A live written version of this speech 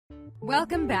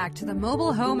Welcome back to the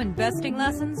Mobile Home Investing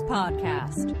Lessons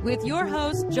podcast with your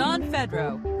host, John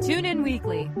Fedro. Tune in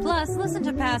weekly, plus listen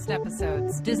to past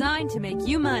episodes designed to make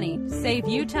you money, save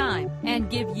you time, and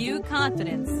give you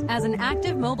confidence as an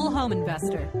active mobile home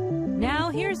investor. Now,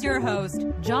 here's your host,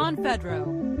 John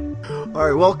Fedro. All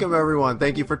right, welcome everyone.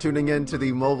 Thank you for tuning in to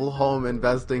the Mobile Home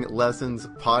Investing Lessons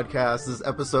podcast. This is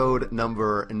episode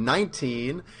number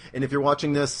 19. And if you're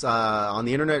watching this on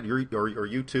the internet or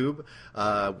YouTube,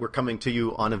 we're coming to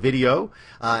you on a video.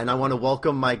 And I want to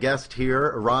welcome my guest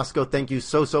here, Roscoe. Thank you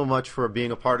so much for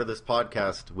being a part of this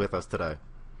podcast with us today.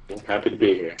 Happy to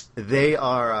be here.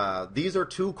 These are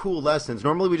two cool lessons.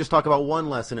 Normally we just talk about one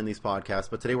lesson in these podcasts,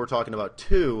 but today we're talking about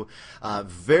two,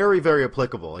 very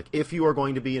applicable. Like if you are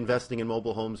going to be investing in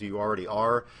mobile homes, you already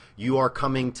are, you are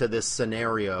coming to this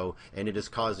scenario and it is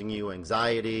causing you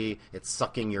anxiety, it's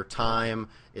sucking your time,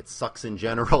 it sucks in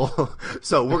general.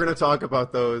 So we're going to talk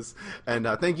about those. And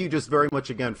thank you just very much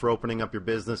again for opening up your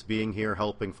business, being here,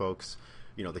 helping folks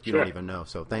that you don't even know.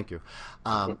 So thank you.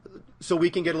 So we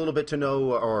can get a little bit to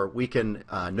know, or we can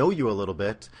know you a little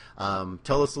bit.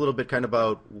 Tell us a little bit kind of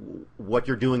about what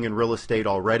you're doing in real estate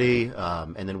already,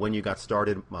 and then when you got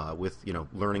started with,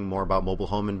 learning more about mobile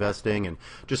home investing, and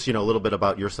just, a little bit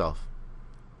about yourself.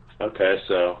 Okay,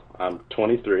 so I'm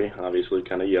 23, obviously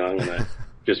kind of young, and I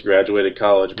just graduated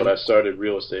college, but I started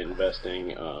real estate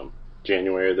investing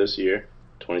January of this year,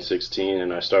 2016,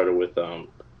 and I started with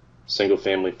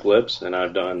single-family flips, and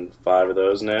I've done 5 of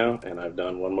those now, and I've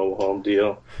done one mobile home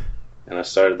deal, and I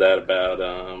started that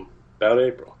about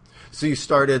April. So you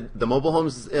started the mobile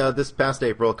homes this past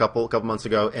April, a couple months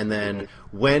ago, and then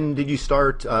when did you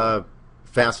start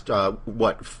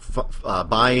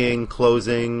buying,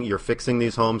 closing? You're fixing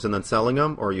these homes and then selling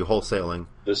them, or are you wholesaling?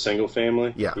 The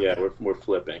single-family? Yeah, we're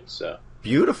flipping. So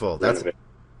beautiful. That's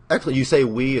excellent. You say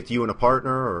we, it's you and a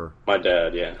partner, or? My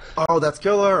dad, yeah. Oh, that's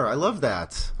killer. I love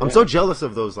that. I'm so jealous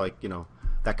of those,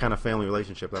 that kind of family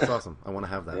relationship. That's awesome. I want to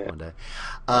have that one day.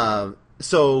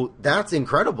 So that's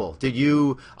incredible.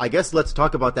 I guess let's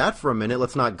talk about that for a minute.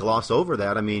 Let's not gloss over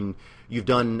that. I mean, you've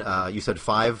done, you said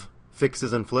 5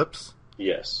 fixes and flips?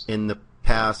 Yes. In the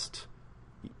past?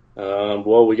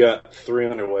 Well, we got 3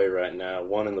 underway right now,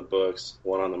 1 in the books,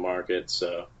 1 on the market,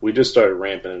 so we just started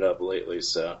ramping it up lately.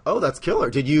 So. Oh, that's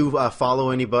killer. Did you follow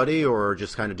anybody, or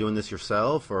just kind of doing this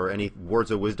yourself, or any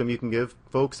words of wisdom you can give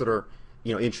folks that are,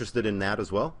 interested in that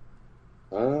as well?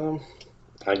 I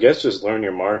guess just learn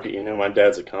your market. My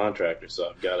dad's a contractor,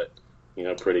 so I've got it,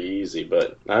 pretty easy,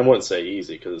 but I wouldn't say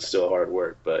easy because it's still hard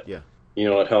work, but yeah.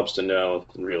 It helps to know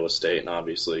real estate and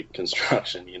obviously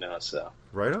construction, so.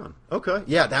 Right on. Okay.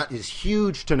 Yeah, that is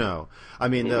huge to know. I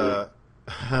mean, the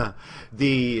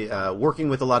working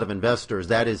with a lot of investors,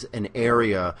 that is an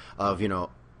area of,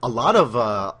 a lot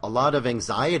of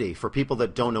anxiety for people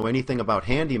that don't know anything about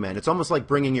handyman. It's almost like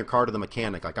bringing your car to the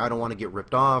mechanic. Like, I don't want to get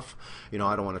ripped off. I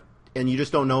don't want to, and you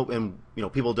just don't know. And,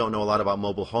 people don't know a lot about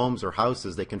mobile homes or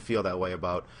houses. They can feel that way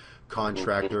about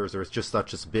contractors, or it's just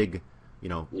such a big,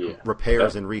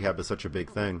 repairs and rehab is such a big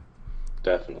thing.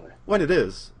 Definitely. When it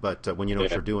is, but when you know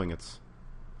what you're doing, it's...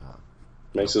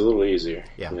 makes it a little easier.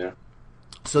 Yeah.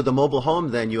 So the mobile home,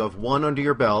 then, you have 1 under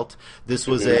your belt. This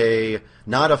was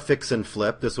not a fix and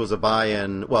flip. This was a buy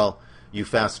and, well, you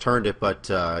fast turned it, but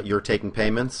you're taking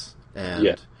payments.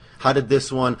 And how did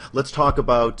this one... Let's talk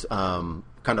about kind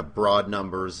of broad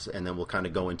numbers, and then we'll kind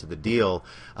of go into the deal.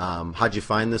 How'd you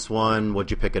find this one?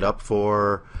 What'd you pick it up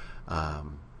for?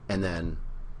 And then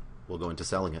we'll go into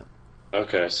selling it.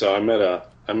 Okay, so I met a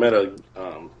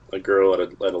girl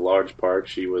at a large park.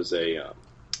 She was a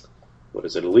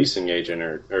leasing agent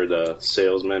or the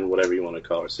salesman, whatever you want to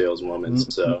call her, saleswoman.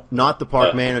 So not the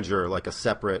park manager, like a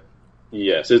separate.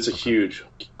 Yes, it's a huge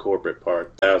corporate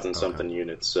park, 1,000-something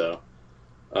units. So,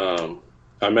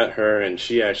 I met her, and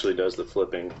she actually does the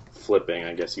flipping.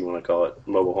 I guess you want to call it,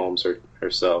 mobile homes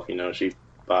herself. She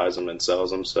buys them and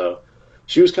sells them. So.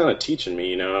 She was kind of teaching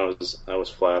me, I was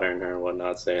flattering her and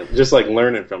whatnot, saying, just like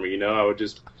learning from her, I would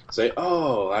just say,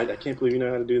 oh, I can't believe you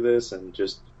know how to do this, and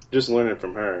just learning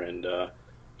from her. And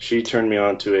she turned me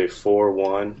on to a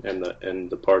 4-1 in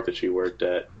the park that she worked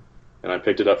at, and I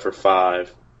picked it up for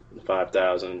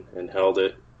 $5,000 and held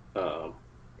it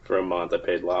for a month. I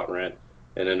paid lot rent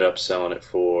and ended up selling it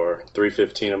for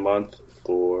 $315 a month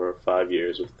for 5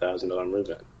 years with $1,000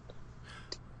 move-in.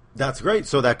 That's great.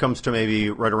 So that comes to maybe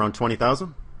right around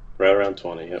 20,000? Right around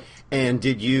 20, yep. And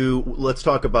let's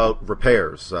talk about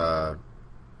repairs.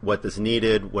 What this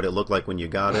needed, what it looked like when you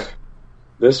got it.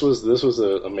 This was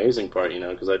the amazing part,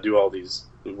 because I do all these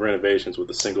renovations with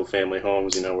the single family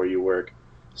homes, where you work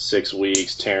 6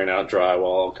 weeks tearing out drywall,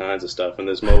 all kinds of stuff. In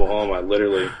this mobile home, I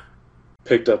literally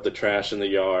picked up the trash in the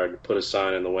yard, put a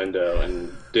sign in the window,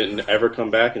 and didn't ever come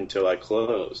back until I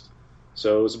closed.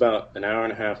 So it was about an hour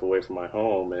and a half away from my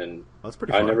home, and That's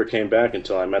pretty far. I never came back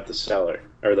until I met the seller,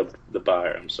 or the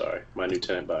buyer, I'm sorry, my new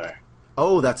tenant buyer.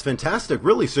 Oh, that's fantastic.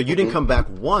 Really? So you didn't come back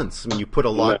once? I mean, you put a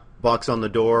lock box on the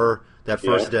door that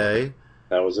first day?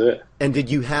 That was it. And did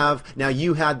you have, now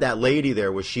you had that lady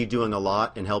there, was she doing a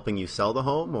lot in helping you sell the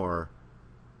home, or?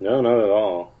 No, not at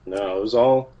all. No, it was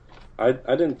all, I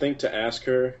didn't think to ask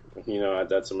her.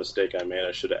 That's a mistake I made.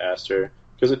 I should have asked her,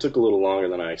 because it took a little longer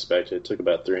than I expected. It took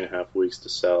about 3.5 weeks to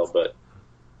sell, but,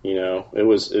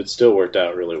 it still worked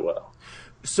out really well.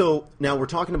 So now we're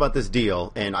talking about this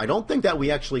deal, and I don't think that we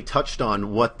actually touched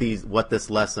on what this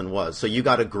lesson was. So you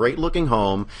got a great looking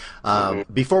home.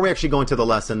 Before we actually go into the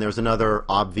lesson, there's another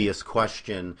obvious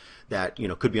question that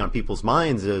could be on people's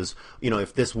minds is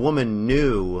if this woman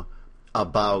knew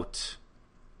about,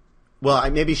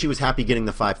 well, maybe she was happy getting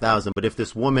the $5,000, but if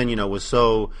this woman was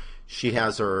so, she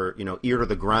has her ear to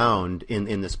the ground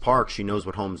in this park, she knows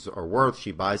what homes are worth,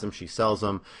 she buys them, she sells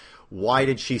them. Why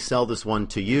did she sell this one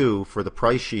to you for the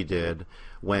price she did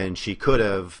when she could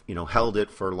have, held it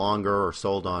for longer or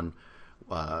sold on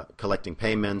collecting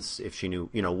payments if she knew,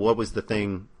 what was the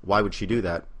thing? Why would she do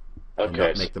that? And Okay,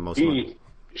 not make the most money?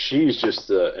 she's just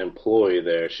the employee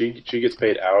there. She gets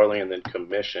paid hourly and then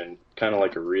commission, kind of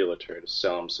like a realtor to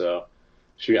sell them. So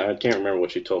I can't remember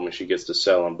what she told me she gets to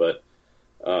sell them, but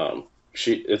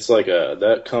it's like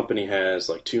that company has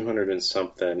like 200 and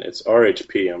something. It's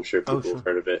RHP. I'm sure people have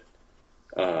heard of it.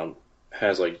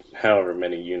 Has like however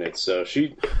many units. So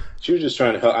she was just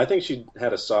trying to help. I think she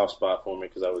had a soft spot for me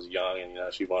because I was young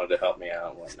and she wanted to help me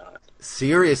out and whatnot.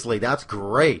 Seriously, that's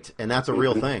great, and that's a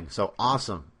real thing. So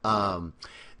awesome. Was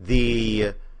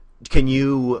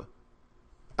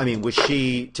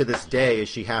she, to this day, is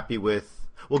she happy with?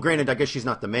 Well, granted, I guess she's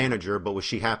not the manager, but was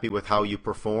she happy with how you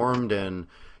performed and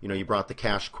you brought the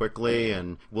cash quickly?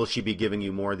 And will she be giving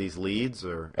you more of these leads?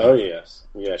 Or? Oh yes,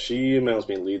 yeah. She emails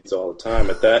me leads all the time.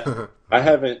 At that, I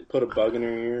haven't put a bug in her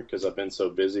ear because I've been so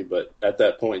busy. But at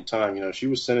that point in time, she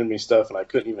was sending me stuff and I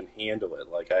couldn't even handle it.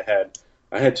 Like I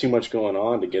had too much going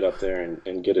on to get up there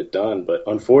and get it done. But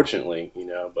unfortunately,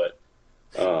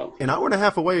 an hour and a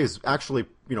half away is actually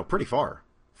pretty far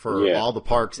for all the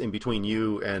parks in between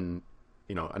you and.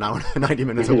 An hour and 90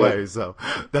 minutes away. So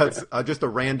that's just a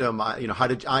random, I'm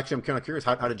kind of curious,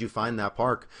 how did you find that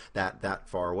park that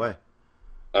far away?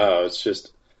 It's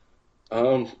just,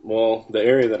 well, the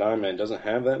area that I'm in doesn't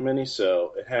have that many.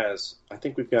 So it has, I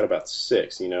think we've got about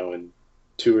 6, and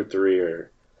 2 or 3 are,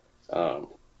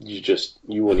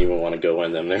 you wouldn't even want to go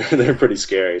in them. They're pretty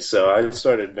scary. So I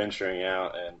started venturing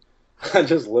out and I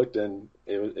just looked and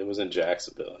it was in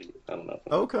Jacksonville. I don't know.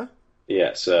 Okay.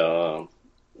 Yeah. So,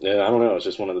 yeah, I don't know. It's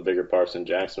just one of the bigger parks in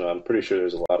Jacksonville. I'm pretty sure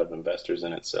there's a lot of investors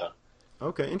in it. So,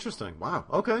 okay, interesting. Wow.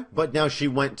 Okay, but now she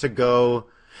went to go.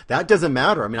 That doesn't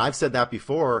matter. I mean, I've said that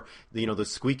before. The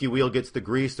squeaky wheel gets the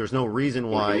grease. There's no reason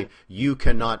why you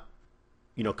cannot,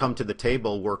 come to the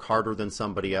table, work harder than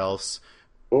somebody else.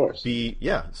 Of course.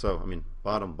 So I mean,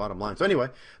 bottom line. So anyway,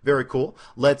 very cool.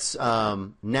 Let's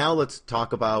talk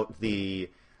about the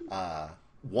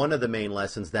one of the main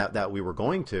lessons that we were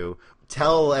going to.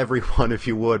 Tell everyone, if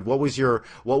you would, what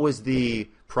was the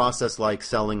process like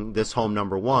selling this home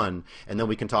number one, and then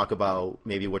we can talk about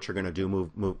maybe what you're going to do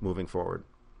moving forward.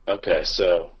 Okay,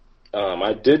 so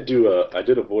I did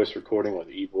a voice recording with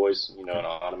eVoice, an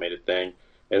automated thing,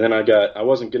 and then I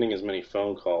wasn't getting as many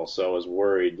phone calls, so I was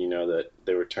worried, that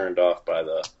they were turned off by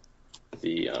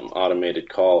the automated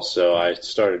calls. So I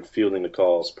started fielding the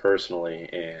calls personally,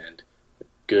 and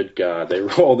good God, they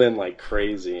rolled in like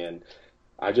crazy, and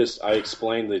I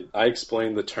explained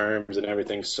the terms and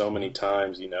everything so many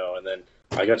times, and then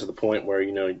I got to the point where,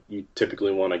 you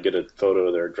typically want to get a photo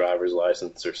of their driver's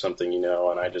license or something,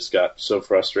 and I just got so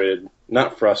frustrated,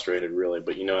 not frustrated really,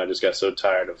 but, I just got so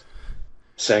tired of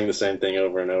saying the same thing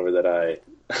over and over that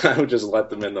I would just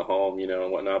let them in the home,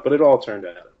 and whatnot, but it all turned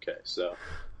out okay. So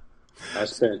I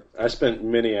spent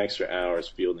many extra hours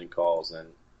fielding calls than,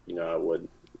 I would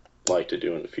like to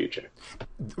do in the future.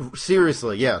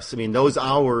 Seriously, yes. I mean, those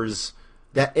hours,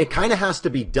 that it kind of has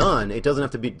to be done. It doesn't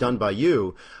have to be done by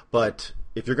you, but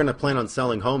if you're going to plan on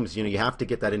selling homes, you have to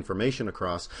get that information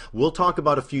across. We'll talk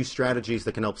about a few strategies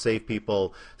that can help save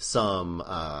people some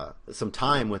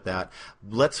time with that.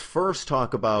 Let's first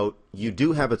talk about, you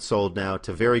do have it sold now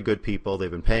to very good people.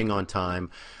 They've been paying on time.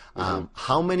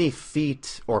 How many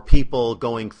feet or people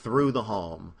going through the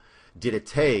home did it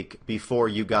take before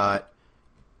you got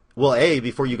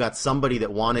somebody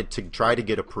that wanted to try to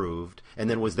get approved, and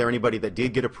then was there anybody that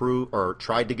did get approved or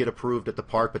tried to get approved at the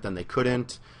park, but then they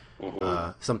couldn't?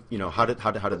 How did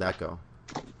that go?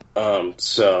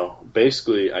 So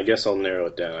basically, I guess I'll narrow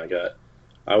it down.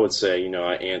 I would say,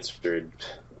 I answered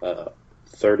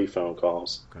 30 phone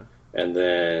calls, okay. And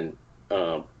then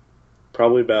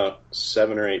probably about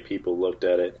 7 or 8 people looked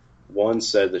at it. One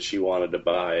said that she wanted to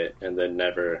buy it, and then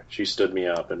she stood me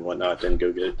up and whatnot, didn't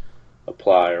go get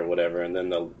apply or whatever. And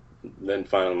then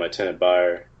finally my tenant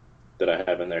buyer that I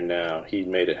have in there now, he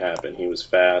made it happen. He was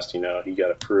fast, he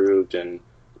got approved and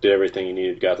did everything he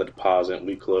needed, got the deposit, and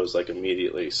we closed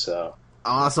immediately. So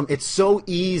awesome. It's so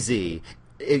easy.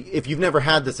 If you've never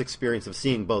had this experience of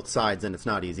seeing both sides, then it's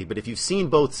not easy. But if you've seen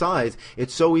both sides,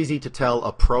 it's so easy to tell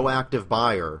a proactive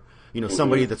buyer,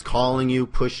 somebody that's calling you,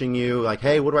 pushing you, like,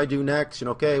 hey, what do I do next?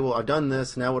 Okay, well, I've done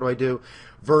this. Now what do I do?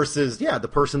 Versus, the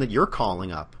person that you're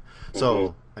calling up.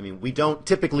 So, we don't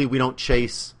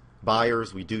chase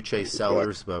buyers. We do chase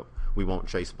sellers, but we won't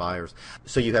chase buyers.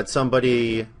 So you had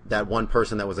somebody, that one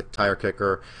person that was a tire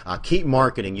kicker, keep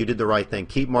marketing. You did the right thing.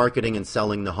 Keep marketing and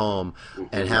selling the home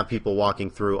and have people walking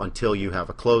through until you have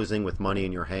a closing with money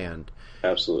in your hand.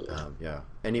 Absolutely.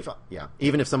 And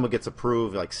even if someone gets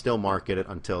approved, still market it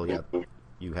until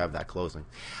you have that closing.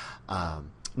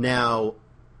 Now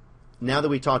that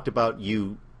we talked about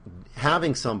you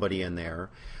having somebody in there,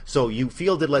 so you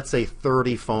fielded, let's say,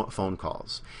 30 phone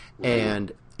calls,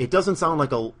 and it doesn't sound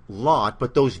like a lot,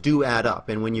 but those do add up.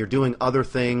 And when you're doing other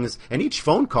things, and each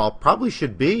phone call probably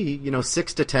should be,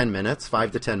 6 to 10 minutes,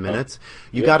 5 to 10 minutes.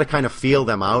 You got to kind of feel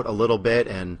them out a little bit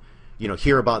and,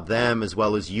 hear about them as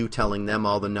well as you telling them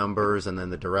all the numbers and then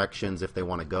the directions if they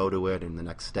want to go to it and the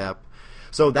next step.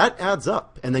 So that adds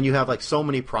up. And then you have so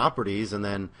many properties, and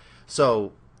then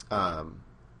so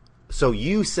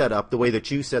you set up the way that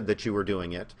you said that you were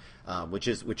doing it, which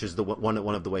is one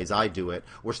of the ways I do it.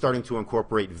 We're starting to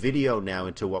incorporate video now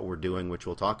into what we're doing, which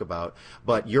we'll talk about.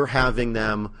 But you're having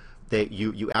them,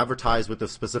 you advertise with a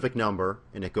specific number,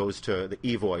 and it goes to the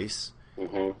e-voice.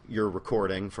 You're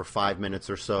recording for 5 minutes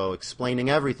or so,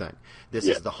 explaining everything. This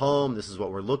is the home. This is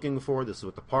what we're looking for. This is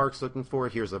what the park's looking for.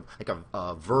 Here's a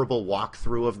verbal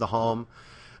walkthrough of the home.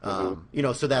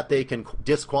 So that they can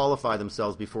disqualify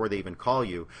themselves before they even call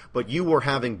you. But you were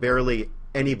having barely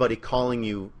anybody calling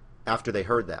you after they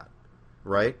heard that,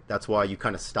 right? That's why you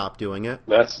kind of stopped doing it?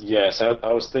 Yes.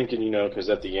 I was thinking, because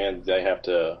at the end they have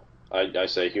to, I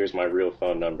say, here's my real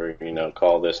phone number,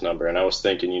 call this number. And I was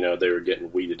thinking, they were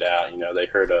getting weeded out. They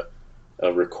heard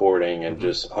a recording and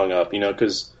just hung up,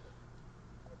 because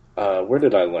where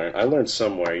did I learn? I learned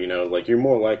somewhere, you're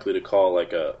more likely to call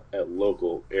a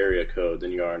local area code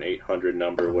than you are an 800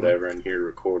 number or whatever and hear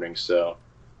recording. So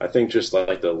I think just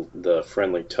the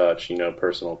friendly touch,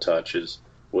 personal touch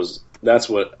that's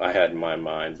what I had in my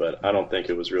mind, but I don't think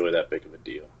it was really that big of a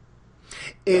deal.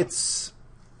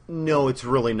 No, it's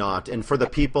really not. And for the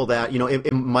people that,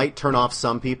 it might turn off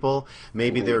some people.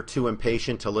 Maybe they're too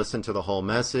impatient to listen to the whole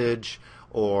message.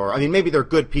 Or, maybe they're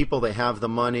good people. They have the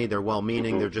money. They're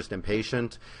well-meaning. They're just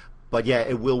impatient. But,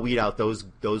 it will weed out those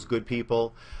good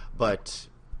people. But,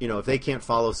 if they can't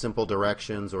follow simple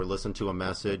directions or listen to a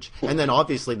message. And then,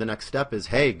 obviously, the next step is,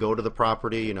 hey, go to the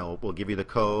property. We'll give you the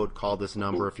code. Call this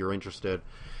number if you're interested.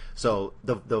 So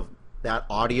that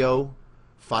audio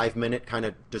 5-minute kind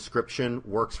of description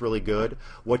works really good.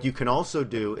 What you can also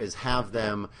do is have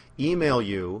them email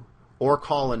you or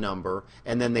call a number,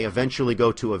 and then they eventually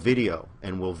go to a video,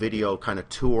 and we'll video kind of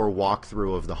tour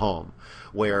walkthrough of the home,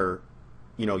 where,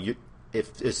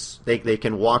 they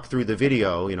can walk through the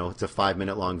video, it's a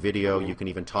 5-minute long video, you can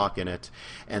even talk in it,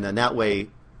 and then that way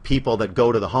people that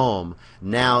go to the home,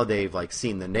 now they've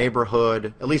seen the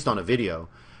neighborhood, at least on a video,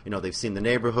 they've seen the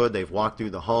neighborhood, they've walked through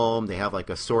the home, they have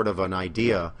a sort of an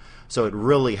idea, so it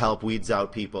really helps weed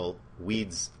out people,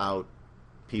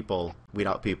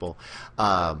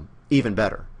 even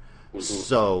better.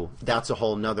 So that's a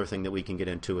whole nother thing that we can get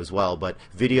into as well. But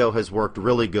video has worked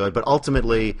really good. But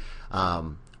ultimately,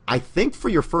 I think for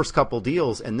your first couple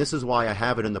deals, and this is why I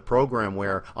have it in the program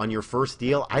where on your first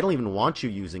deal, I don't even want you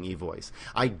using eVoice.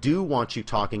 I do want you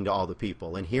talking to all the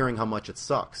people and hearing how much it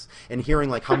sucks and hearing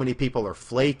how many people are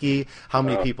flaky, how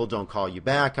many people don't call you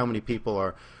back, how many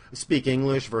people speak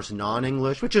English versus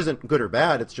non-English, which isn't good or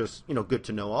bad. It's just, good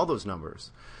to know all those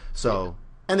numbers. So,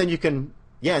 and then you can,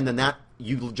 and then that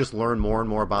you just learn more and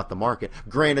more about the market.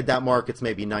 Granted, that market's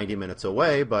maybe 90 minutes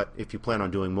away, but if you plan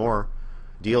on doing more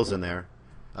deals in there,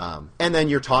 and then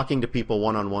you're talking to people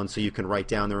one-on-one, so you can write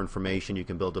down their information, you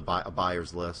can build a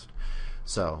buyer's list.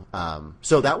 So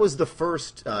that was the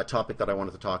first topic that I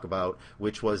wanted to talk about,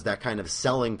 which was that kind of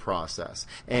selling process.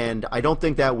 And I don't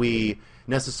think that we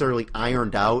necessarily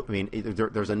ironed out.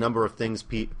 There's a number of things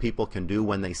people can do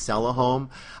when they sell a home.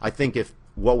 I think if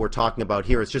what we're talking about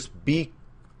here is just be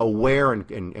aware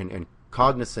and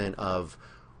cognizant of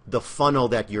the funnel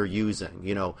that you're using.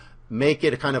 You know, make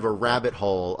it a kind of a rabbit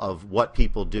hole of what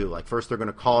people do. Like first they're going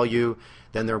to call you,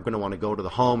 then they're going to want to go to the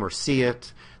home or see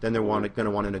it, then they're going to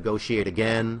want to negotiate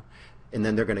again, and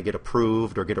then they're going to get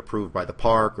approved by the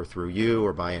park or through you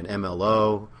or by an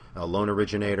MLO, a loan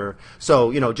originator.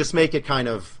 So, you know, just make it kind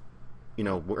of, you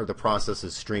know, where the process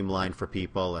is streamlined for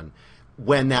people. And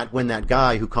when that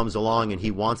guy who comes along and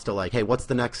he wants to like, hey, what's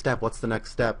the next step?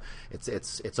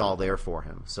 It's all there for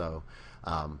him. So,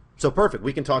 so perfect.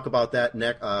 We can talk about that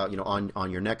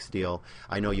on your next deal.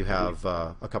 I know you have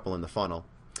a couple in the funnel.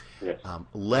 Yes.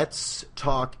 Let's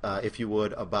talk, if you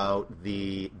would, about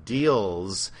the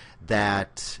deals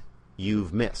that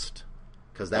you've missed,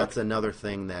 because that's another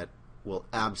thing that will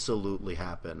absolutely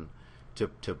happen to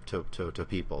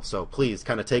people. So please,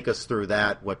 kind of take us through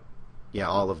that.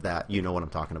 All of that. You know what I'm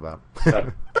talking about.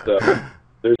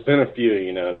 There's been a few,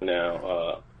 you know.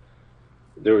 Now,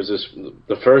 there was this.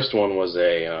 The first one was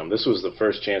this was the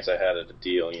first chance I had at a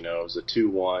deal. You know, it was a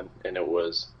 2-1, and it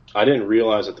was. I didn't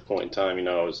realize at the point in time, you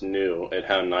know, I was new at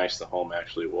how nice the home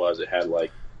actually was. It had like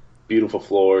beautiful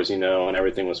floors, you know, and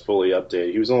everything was fully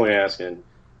updated. He was only asking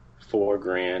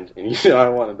 $4,000, and you know, I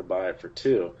wanted to buy it for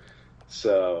 $2,000.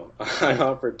 So I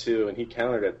offered $2,000, and he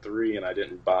countered at $3,000, and I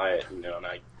didn't buy it, you know, and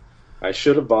I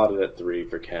should have bought it at $3,000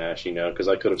 for cash, you know, because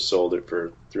I could have sold it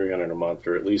for $300 a month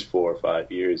for at least 4 or 5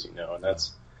 years, you know, and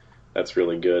that's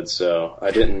really good. So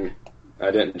I didn't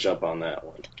jump on that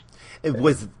one.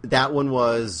 That one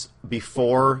was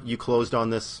before you closed on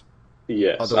this?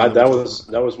 Yes, that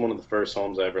was one of the first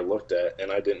homes I ever looked at,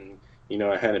 and I didn't, you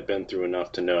know, I hadn't been through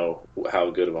enough to know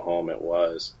how good of a home it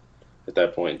was at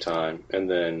that point in time. And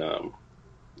then,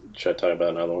 should I talk about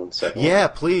another one? Second yeah,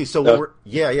 one? Please. So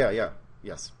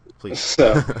yes, please.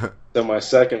 So my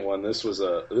second one, this was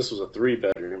a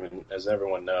 3-bedroom, and as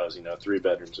everyone knows, you know, 3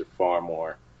 bedrooms are far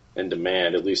more in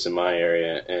demand, at least in my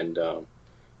area, and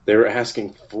they were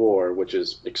asking 4, which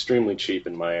is extremely cheap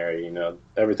in my area. You know,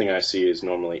 everything I see is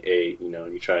normally 8. You know,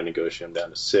 and you try to negotiate them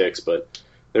down to 6, but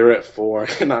they were at 4,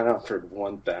 and I offered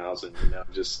 $1,000. You know,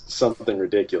 just something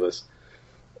ridiculous.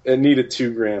 It needed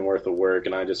 $2,000 worth of work,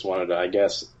 and I just wanted to. I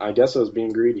guess I was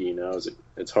being greedy. You know,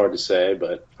 it's hard to say,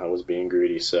 but I was being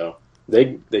greedy. So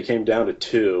they came down to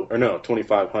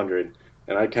 2,500,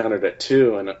 and I countered at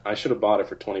 2, and I should have bought it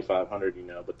for $2,500. You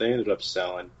know, but they ended up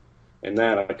selling. And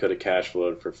that I could have cash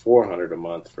flowed for $400 a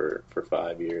month for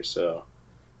 5 years. So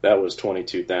that was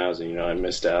 $22,000. You know, I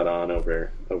missed out on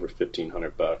over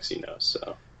 $1,500. You know,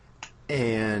 so.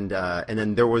 And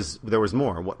then there was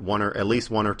more. At least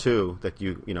one or two that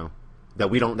you know that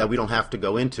we don't have to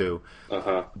go into.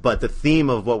 Uh-huh. But the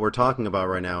theme of what we're talking about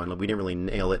right now, and we didn't really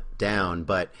nail it down,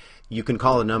 but you can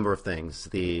call a number of things.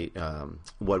 The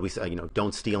what we say, you know,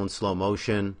 don't steal in slow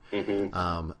motion.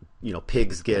 Mm-hmm. You know,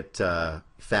 pigs get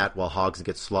fat while hogs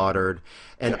get slaughtered,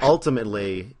 and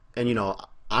ultimately, and you know,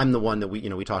 I'm the one that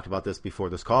we talked about this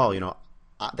before this call. You know,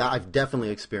 I've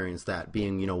definitely experienced that,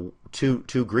 being, you know,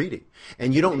 too greedy,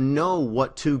 and you don't know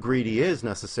what too greedy is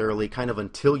necessarily, kind of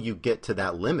until you get to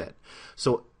that limit.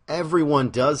 So everyone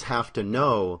does have to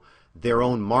know their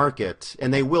own market,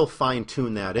 and they will fine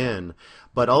tune that in.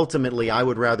 But ultimately, I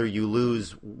would rather you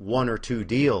lose 1 or 2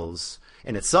 deals,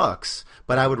 and it sucks.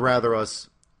 But I would rather us,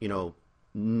 you know,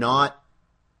 not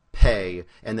pay,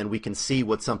 and then we can see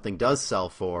what something does sell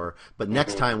for, but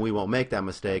next time we won't make that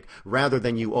mistake, rather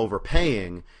than you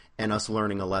overpaying and us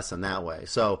learning a lesson that way.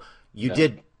 So you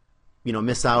did, you know,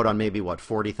 miss out on maybe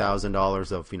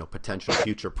 $40,000 of, you know, potential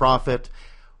future profit,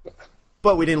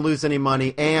 but we didn't lose any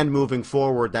money, and moving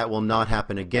forward that will not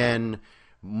happen again.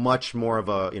 Much more of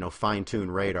a, you know,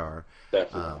 fine-tuned radar.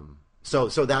 Definitely. So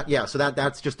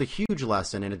that's just a huge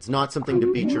lesson, and it's not something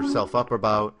to beat yourself up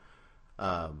about.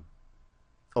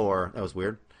 Or that was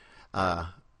weird. I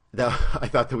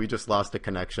thought that we just lost a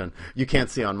connection. You can't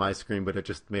see on my screen, but it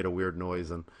just made a weird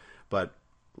noise. But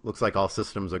looks like all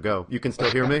systems are go. You can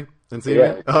still hear me and see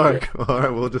me? All right, cool. All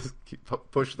right. We'll just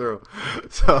push through.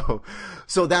 So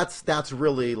that's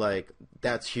really, like,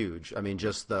 that's huge. I mean,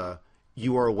 just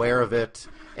you are aware of it,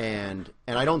 and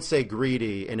I don't say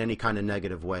greedy in any kind of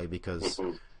negative way, because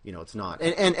you know, it's not.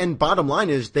 And bottom line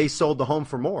is, they sold the home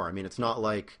for more. I mean, it's not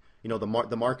like, you know, the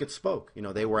market spoke. You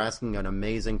know, they were asking an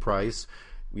amazing price.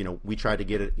 You know, we tried to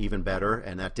get it even better,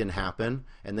 and that didn't happen,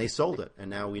 and they sold it, and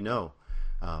now we know,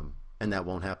 and that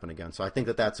won't happen again. So I think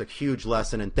that that's a huge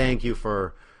lesson, and thank you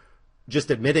for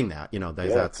just admitting that. You know,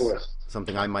 that's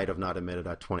something I might have not admitted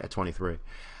at 23.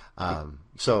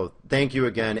 So thank you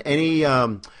again. Any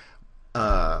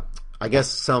I guess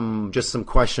some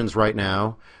questions right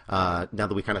now. Now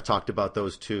that we kind of talked about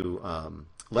those two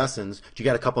lessons, do you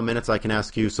got a couple minutes I can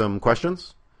ask you some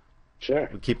questions? Sure.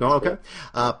 Keep going. Okay.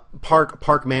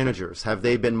 Park managers, have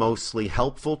they been mostly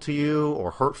helpful to you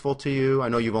or hurtful to you? I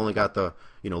know you've only got the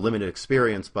limited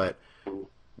experience, but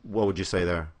what would you say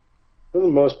there? For the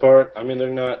most part, I mean,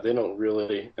 they don't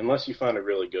really, unless you find a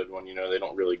really good one, they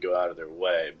don't really go out of their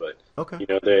way. But, okay.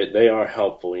 They are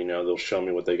helpful. They'll show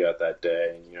me what they got that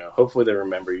day. And, hopefully they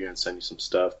remember you and send you some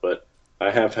stuff. But I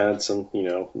have had some,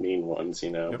 mean ones,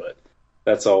 yep. But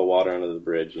that's all water under the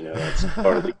bridge. That's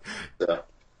part of the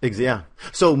Yeah.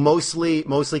 So mostly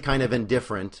kind of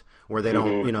indifferent, where they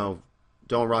don't,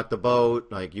 don't rock the boat.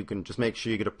 Like, you can just make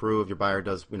sure you get approved. Your buyer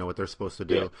does, what they're supposed to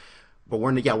do. Yeah. But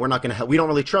we're not going to help. We don't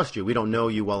really trust you. We don't know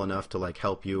you well enough to like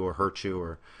help you or hurt you.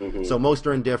 Or so most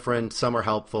are indifferent. Some are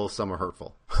helpful. Some are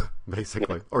hurtful,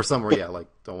 basically. Or some are like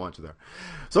don't want you there.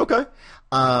 So okay.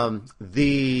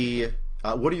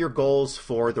 What are your goals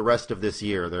for the rest of this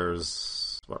year?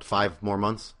 There's 5 more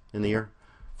months in the year,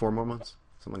 4 more months,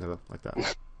 something like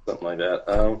that. Something like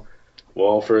that.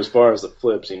 Well, for as far as the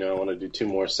flips, I want to do 2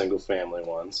 more single family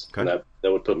ones. Okay. And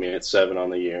that would put me at 7 on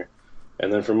the year. And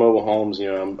then for mobile homes,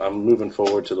 I'm moving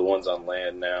forward to the ones on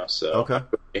land now. So okay.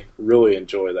 I really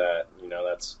enjoy that.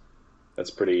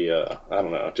 That's pretty. I don't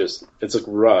know. Just it's a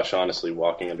rush, honestly,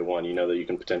 walking into one. That you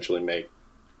can potentially make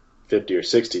 50 or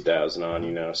 60,000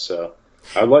 on. So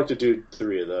I'd like to do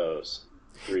 3 of those,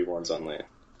 3 ones on land.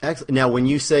 Excellent. Now, when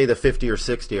you say the 50 or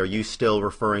 60, are you still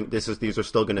referring? These are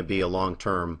still going to be a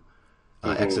long-term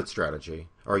exit strategy,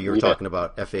 or you're talking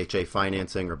about FHA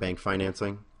financing or bank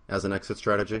financing as an exit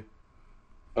strategy?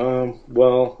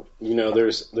 Well,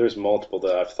 there's multiple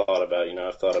that I've thought about.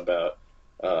 I've thought about,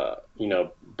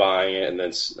 buying it and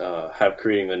then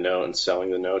creating the note and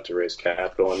selling the note to raise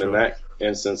capital. And in that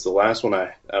instance, the last one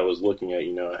I was looking at,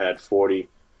 I had 40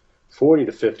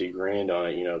 to 50 grand on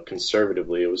it.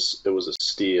 Conservatively, it was a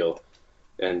steal.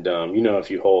 And if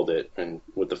you hold it and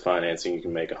with the financing, you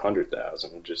can make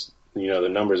 100,000. Just the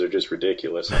numbers are just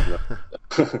ridiculous.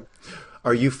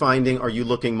 Are you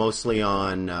looking mostly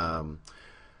on?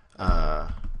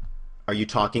 Are you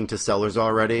talking to sellers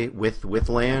already with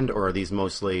land, or are these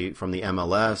mostly from the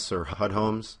MLS or HUD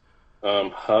Homes?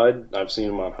 HUD. I've seen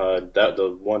them on HUD.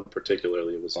 The one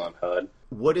particularly was on HUD.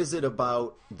 What is it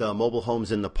about the mobile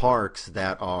homes in the parks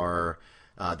that are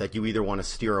that you either want to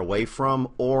steer away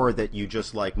from, or that you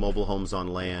just like mobile homes on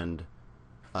land?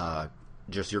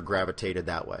 Just you're gravitated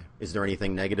that way. Is there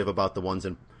anything negative about the ones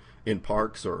in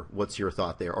parks, or what's your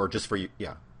thought there, or just for you?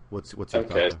 Yeah. What's your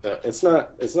thought? So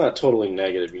it's not totally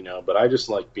negative, but I just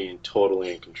like being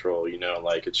totally in control,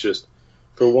 like it's just,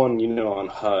 for one, on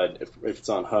HUD, if it's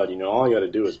on HUD, all I got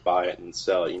to do is buy it and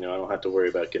sell it, I don't have to worry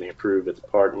about getting approved at the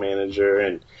park manager,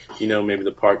 and, maybe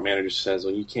the park manager says,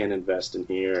 well, you can't invest in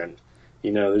here, and,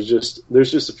 there's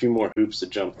just a few more hoops to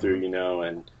jump through,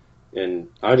 and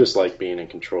I just like being in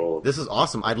control. This is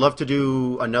awesome. I'd love to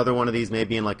do another one of these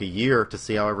maybe in like a year to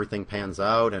see how everything pans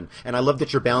out. And I love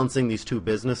that you're balancing these 2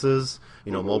 businesses,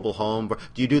 mobile home.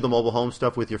 Do you do the mobile home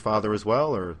stuff with your father as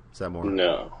well, or is that more?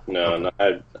 No.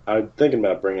 I'm thinking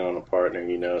about bringing on a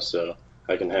partner, so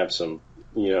I can have some,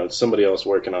 somebody else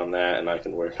working on that, and I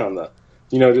can work on the,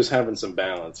 just having some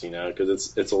balance,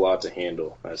 because it's a lot to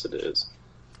handle as it is.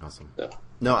 Awesome. So.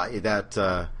 No,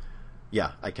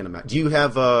 yeah, I can imagine. Do you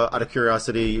have, out of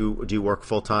curiosity, do you work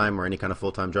full-time or any kind of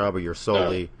full-time job, or you're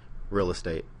solely real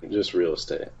estate? Just real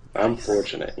estate. I'm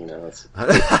fortunate,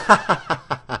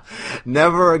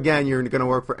 Never again you're going to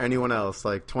work for anyone else.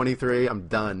 Like 23, I'm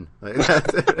done. Like,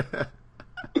 that's it.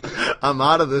 I'm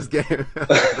out of this game,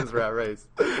 this rat race.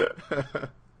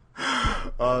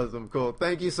 Awesome, cool.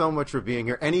 Thank you so much for being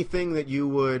here. Anything that you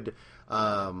would...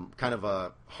 kind of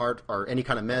a heart or any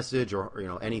kind of message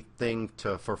or anything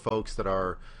for folks that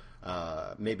are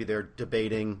maybe they're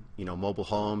debating mobile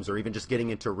homes or even just getting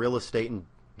into real estate in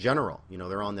general.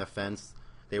 They're on the fence.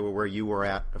 They were where you were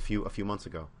at a few months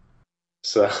ago.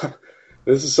 So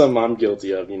this is something I'm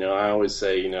guilty of. I always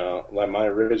say like my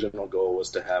original goal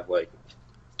was to have like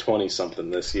 20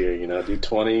 something this year. Do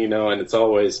 20. And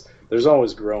there's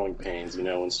always growing pains.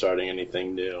 When starting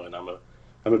anything new. And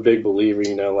I'm a big believer,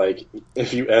 like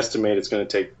if you estimate it's going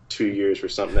to take 2 years for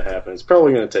something to happen, it's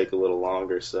probably going to take a little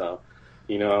longer. So,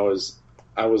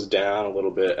 I was down a little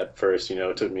bit at first,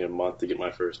 it took me a month to get my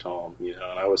first home, and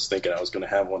I was thinking I was going to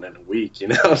have one in a week,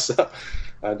 so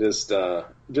I just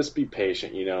be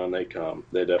patient, and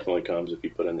they definitely comes if you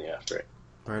put in the effort.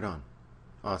 Right on.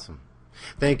 Awesome.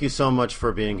 Thank you so much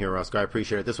for being here, Roscoe. I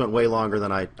appreciate it. This went way longer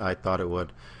than I thought it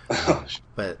would,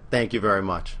 but thank you very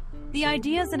much. The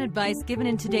ideas and advice given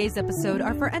in today's episode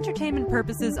are for entertainment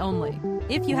purposes only.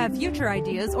 If you have future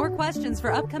ideas or questions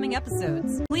for upcoming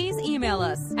episodes, please email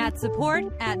us at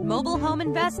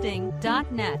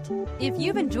support@mobilehomeinvesting.net. If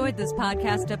you've enjoyed this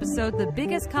podcast episode, the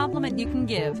biggest compliment you can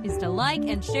give is to like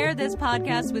and share this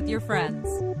podcast with your friends.